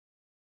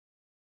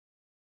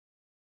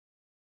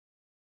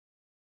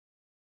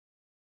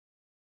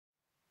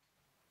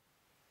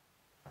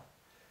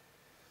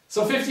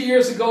So 50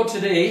 years ago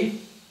today,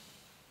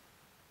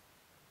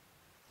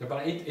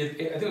 about I think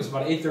it was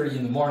about 8:30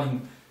 in the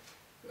morning,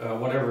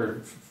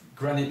 whatever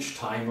Greenwich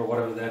time or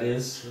whatever that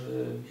is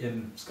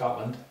in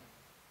Scotland.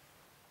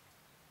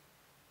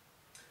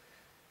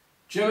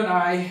 Jim and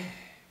I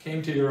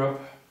came to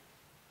Europe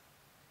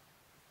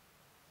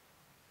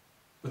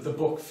with the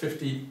book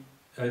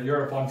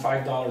Europe on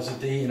 $5 a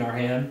day in our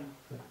hand.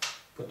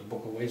 Put the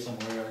book away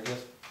somewhere, I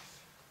guess.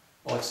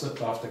 Oh, it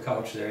slipped off the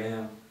couch there,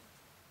 yeah.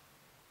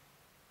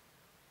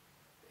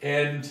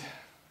 And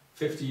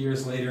 50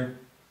 years later,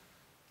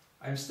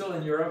 I'm still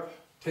in Europe.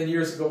 10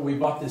 years ago, we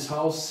bought this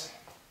house,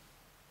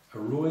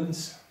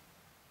 ruins,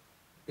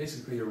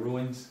 basically a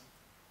ruins.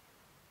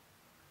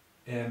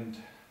 And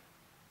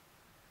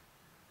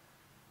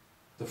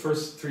the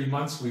first 3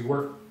 months, we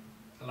worked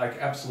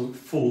like absolute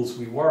fools.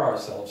 We wore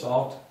ourselves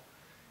out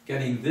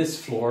getting this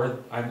floor.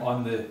 I'm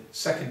on the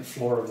second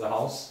floor of the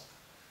house,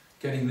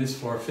 getting this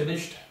floor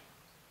finished.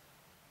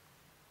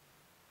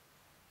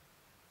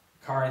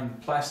 Karin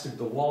plastered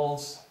the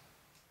walls.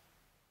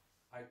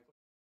 I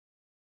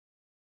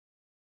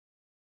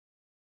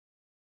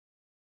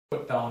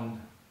put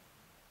down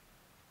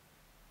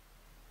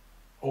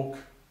oak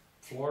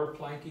floor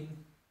planking.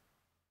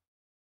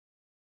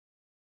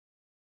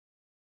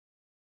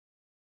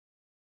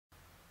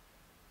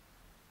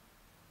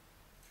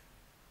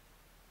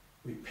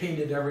 We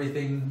painted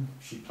everything.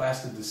 She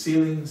plastered the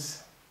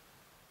ceilings.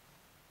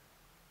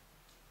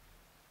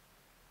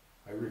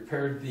 I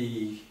repaired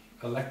the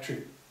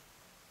electric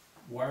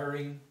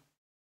wiring.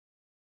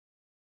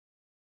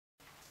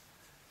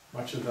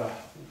 Much of the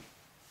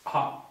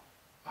hot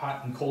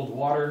and cold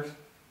water.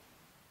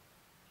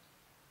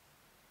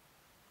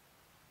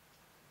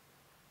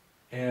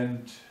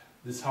 And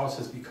this house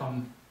has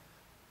become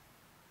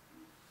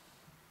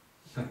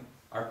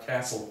our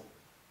castle.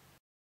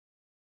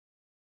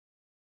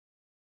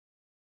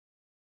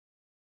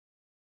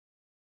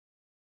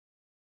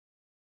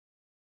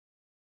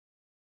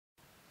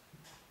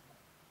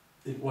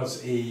 It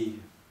was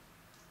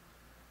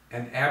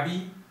an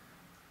abbey,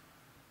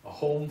 a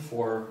home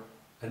for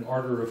an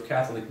order of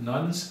Catholic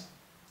nuns.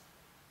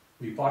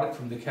 We bought it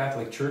from the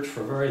Catholic Church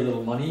for very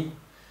little money.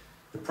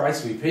 The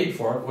price we paid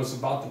for it was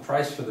about the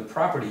price for the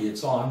property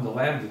it's on, the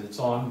land that it's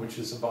on, which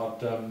is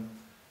about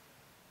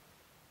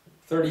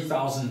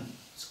 30,000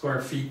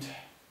 square feet.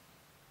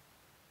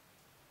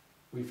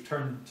 We've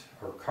turned,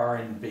 or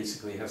Karin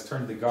basically has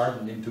turned the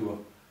garden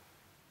into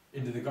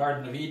the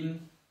Garden of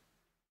Eden.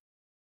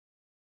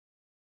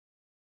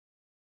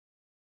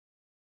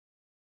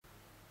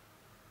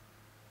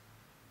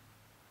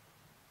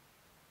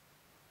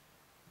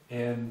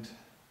 And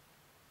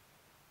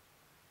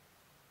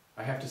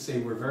I have to say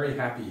we're very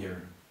happy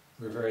here.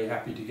 We're very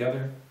happy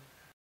together.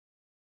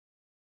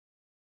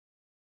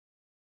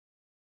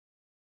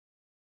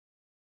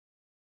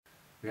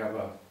 We have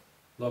a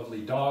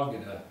lovely dog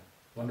and a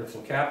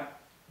wonderful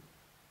cat.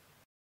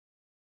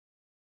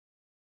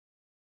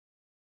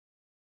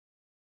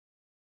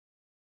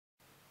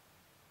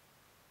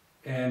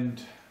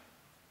 And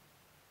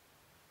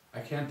I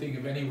can't think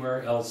of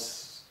anywhere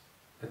else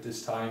at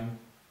this time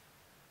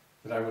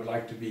that I would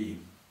like to be.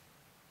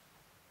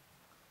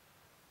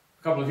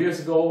 A couple of years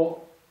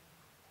ago,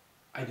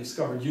 I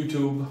discovered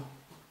YouTube.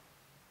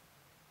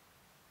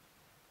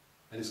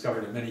 I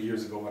discovered it many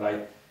years ago, but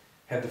I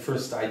had the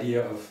first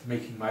idea of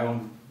making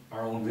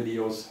our own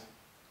videos.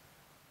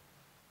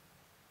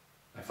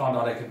 I found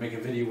out I could make a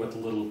video with the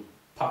little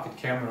pocket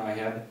camera I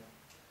had.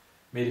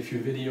 Made a few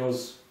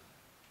videos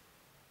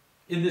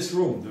in this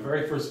room, the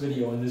very first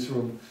video in this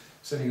room,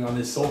 sitting on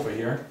this sofa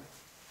here.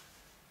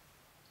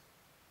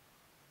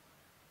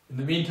 In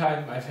the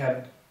meantime, I've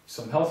had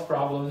some health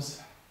problems.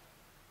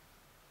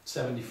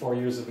 74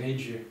 years of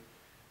age, you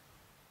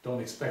don't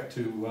expect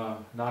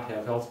to not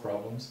have health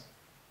problems.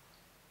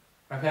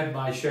 I've had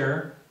my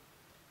share.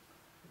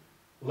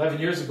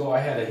 11 years ago, I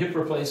had a hip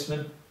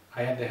replacement.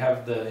 I had to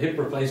have the hip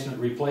replacement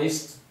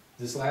replaced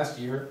this last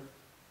year.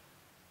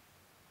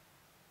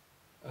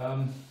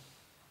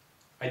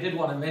 I did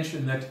want to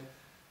mention that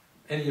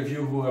any of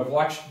you who have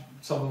watched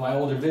some of my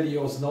older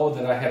videos know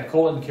that I had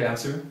colon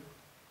cancer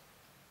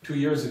 2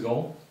 years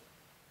ago.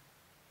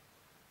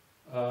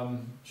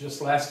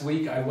 Just last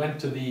week I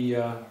went to the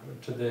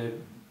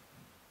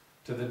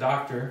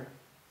doctor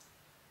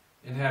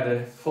and had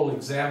a full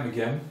exam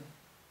again,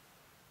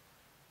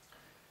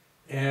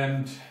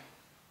 and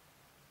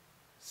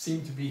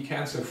seemed to be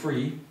cancer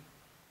free,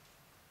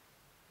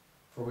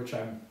 for which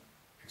I'm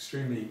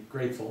extremely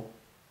grateful.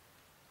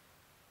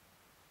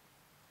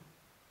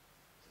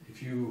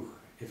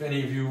 If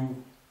any of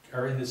you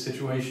are in this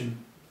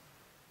situation,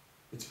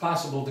 it's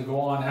possible to go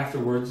on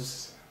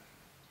afterwards.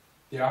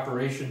 The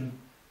operation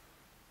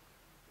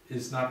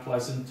is not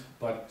pleasant,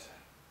 but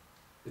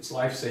it's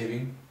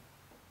life-saving.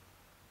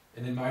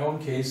 And in my own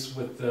case,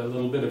 with the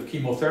little bit of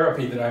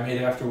chemotherapy that I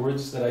did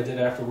afterwards,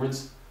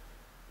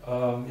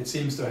 it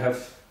seems to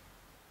have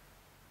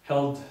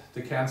held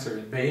the cancer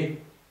at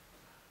bay.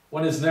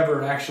 One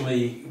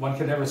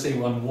can never say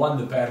one won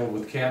the battle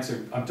with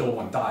cancer until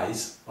one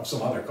dies of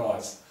some other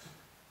cause.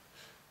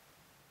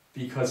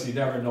 because you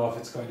never know if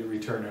it's going to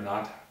return or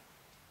not.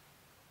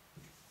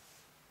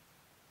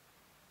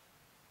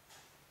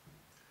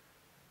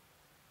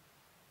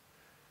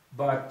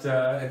 But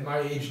at my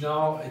age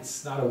now,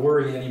 it's not a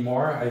worry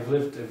anymore. I've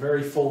lived a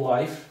very full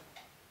life,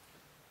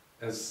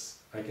 as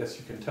I guess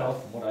you can tell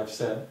from what I've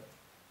said.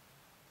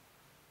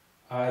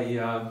 I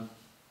am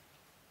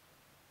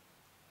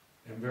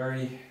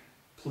very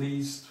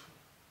pleased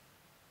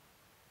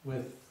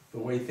with the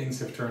way things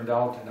have turned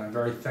out, and I'm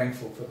very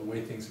thankful for the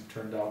way things have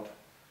turned out.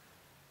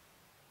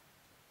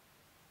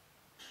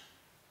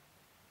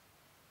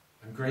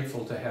 I'm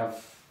grateful to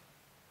have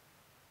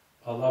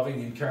a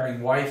loving and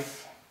caring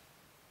wife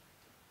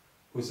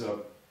who's a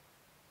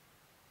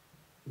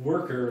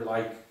worker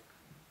like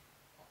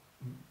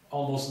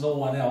almost no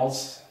one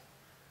else,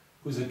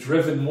 who's a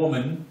driven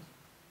woman.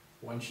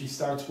 When she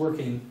starts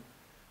working,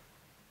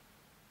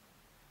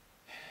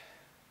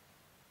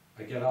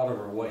 I get out of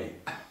her way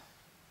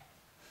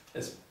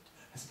as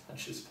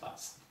much as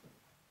possible.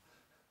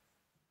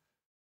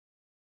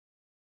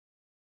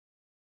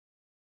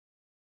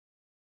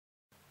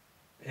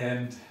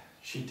 And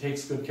she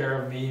takes good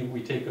care of me,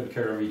 we take good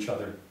care of each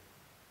other.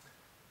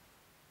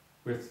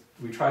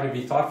 We try to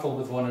be thoughtful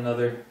with one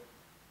another.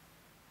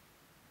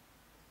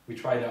 We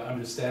try to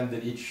understand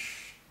that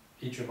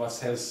each of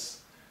us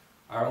has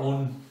our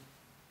own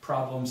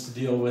problems to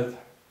deal with.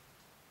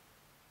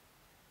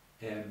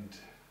 And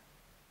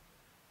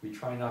we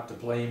try not to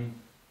blame.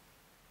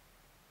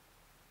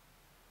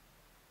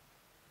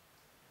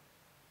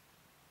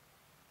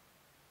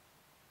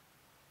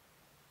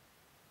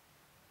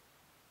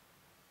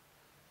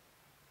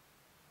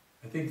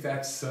 I think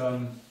that's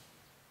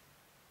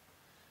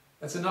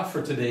enough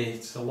for today.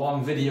 It's a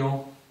long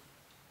video.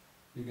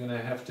 You're going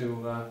to have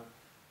to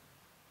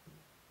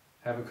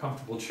have a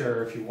comfortable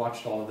chair if you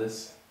watched all of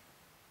this.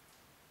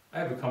 I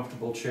have a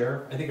comfortable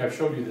chair. I think I've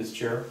showed you this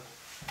chair.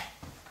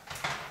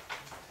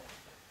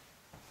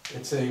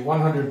 It's a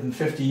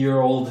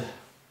 150-year-old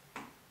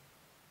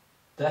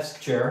desk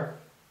chair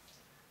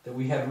that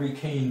we had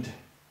recaned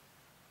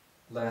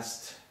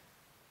last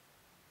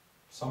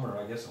summer,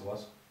 I guess it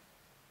was.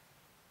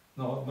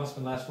 No, it must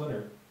have been last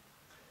winter.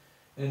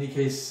 In any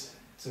case,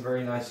 it's a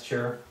very nice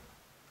chair.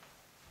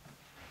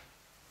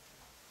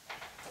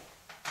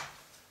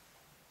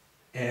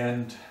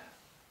 And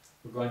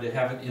we're going to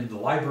have it in the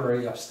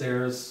library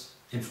upstairs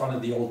in front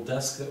of the old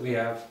desk that we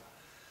have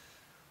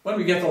when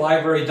we get the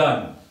library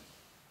done.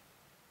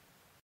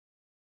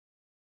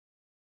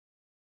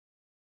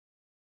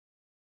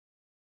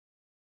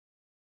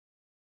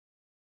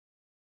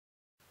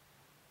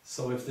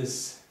 So if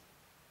this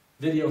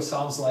video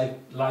sounds like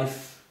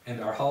life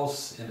and our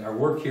house and our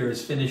work here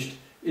is finished,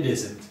 it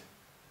isn't.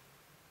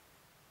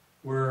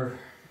 We're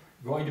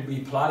going to be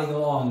plodding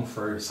along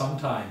for some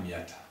time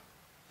yet.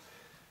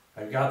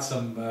 I've got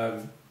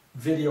some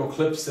video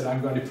clips that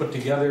I'm going to put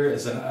together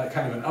as a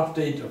kind of an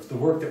update of the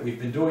work that we've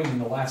been doing in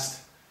the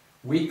last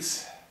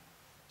weeks.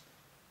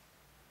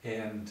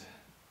 And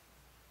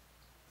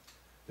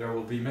there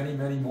will be many,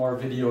 many more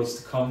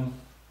videos to come,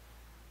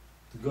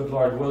 the good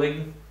Lord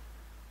willing.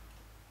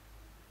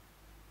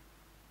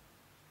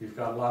 We've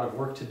got a lot of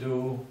work to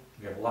do.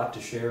 We have a lot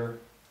to share.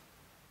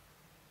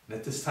 And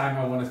at this time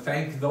I want to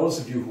thank those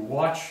of you who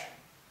watch.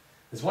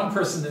 There's one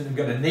person that I'm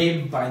going to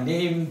name by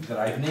name that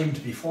I've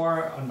named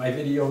before on my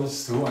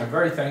videos, who I'm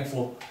very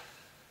thankful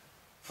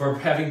for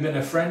having been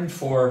a friend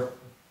for,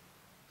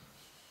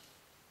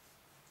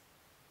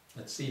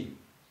 let's see,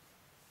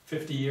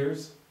 50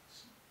 years,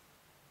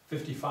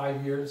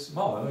 55 years,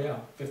 oh yeah,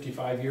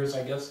 55 years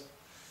I guess.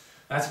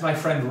 That's my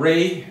friend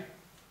Ray.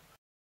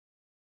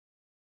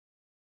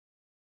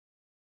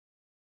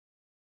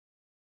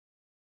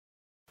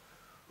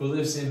 Who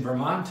lives in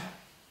Vermont,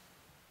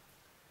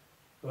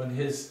 and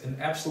is an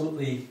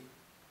absolutely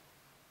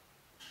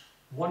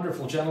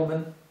wonderful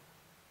gentleman,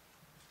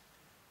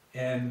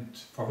 and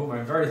for whom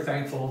I'm very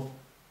thankful.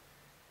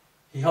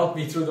 He helped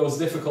me through those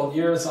difficult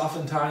years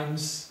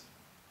oftentimes.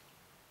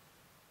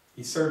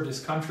 He served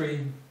his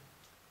country.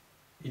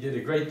 He did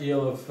a great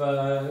deal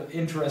of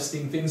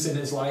interesting things in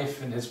his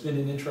life and has been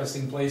in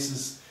interesting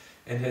places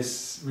and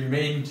has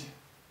remained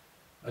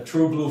a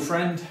true blue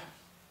friend.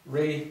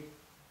 Ray,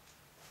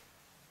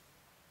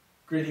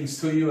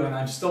 greetings to you, and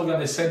I'm still going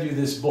to send you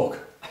this book.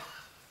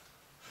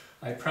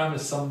 I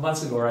promised some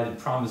months ago, or I didn't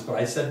promise, but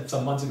I said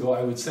some months ago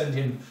I would send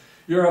him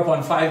Europe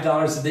on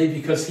 $5 a day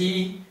because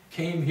he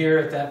came here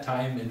at that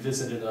time and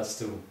visited us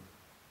too.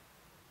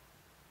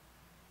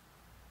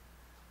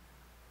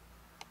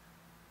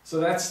 So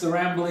that's the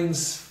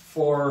ramblings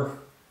for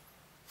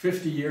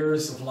 50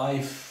 years of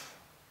life.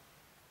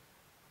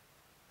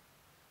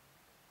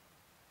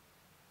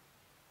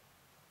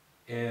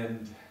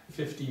 And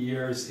 50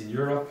 years in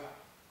Europe.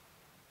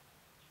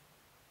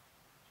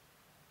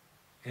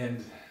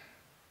 And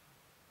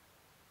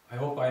I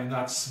hope I'm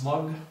not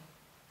smug.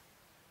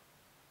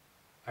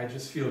 I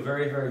just feel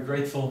very, very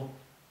grateful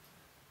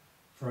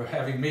for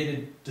having made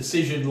a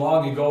decision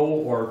long ago,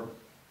 or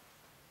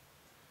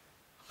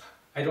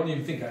I don't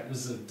even think it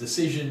was a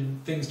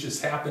decision, things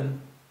just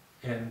happen,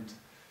 and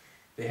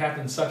they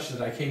happened such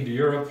that I came to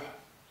Europe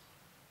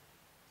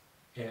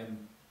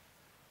and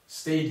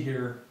stayed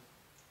here,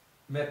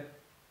 met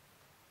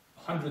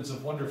hundreds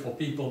of wonderful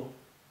people,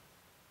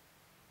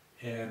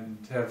 and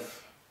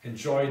have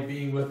enjoyed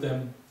being with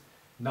them.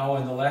 Now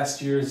in the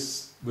last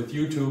years with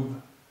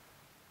YouTube,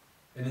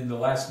 and in the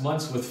last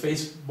months with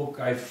Facebook,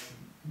 I've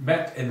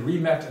met and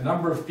re-met a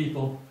number of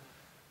people,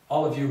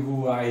 all of you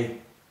who I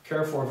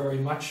care for very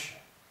much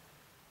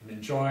and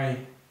enjoy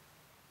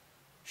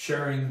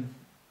sharing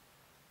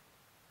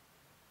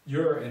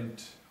your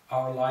and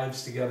our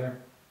lives together.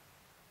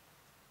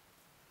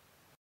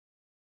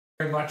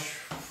 Very much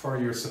for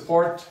your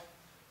support,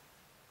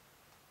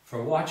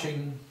 for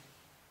watching,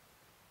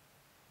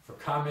 for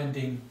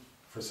commenting,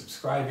 for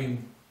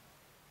subscribing,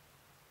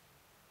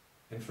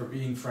 and for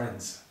being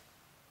friends.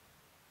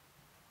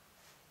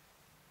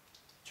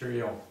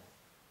 Cheerio.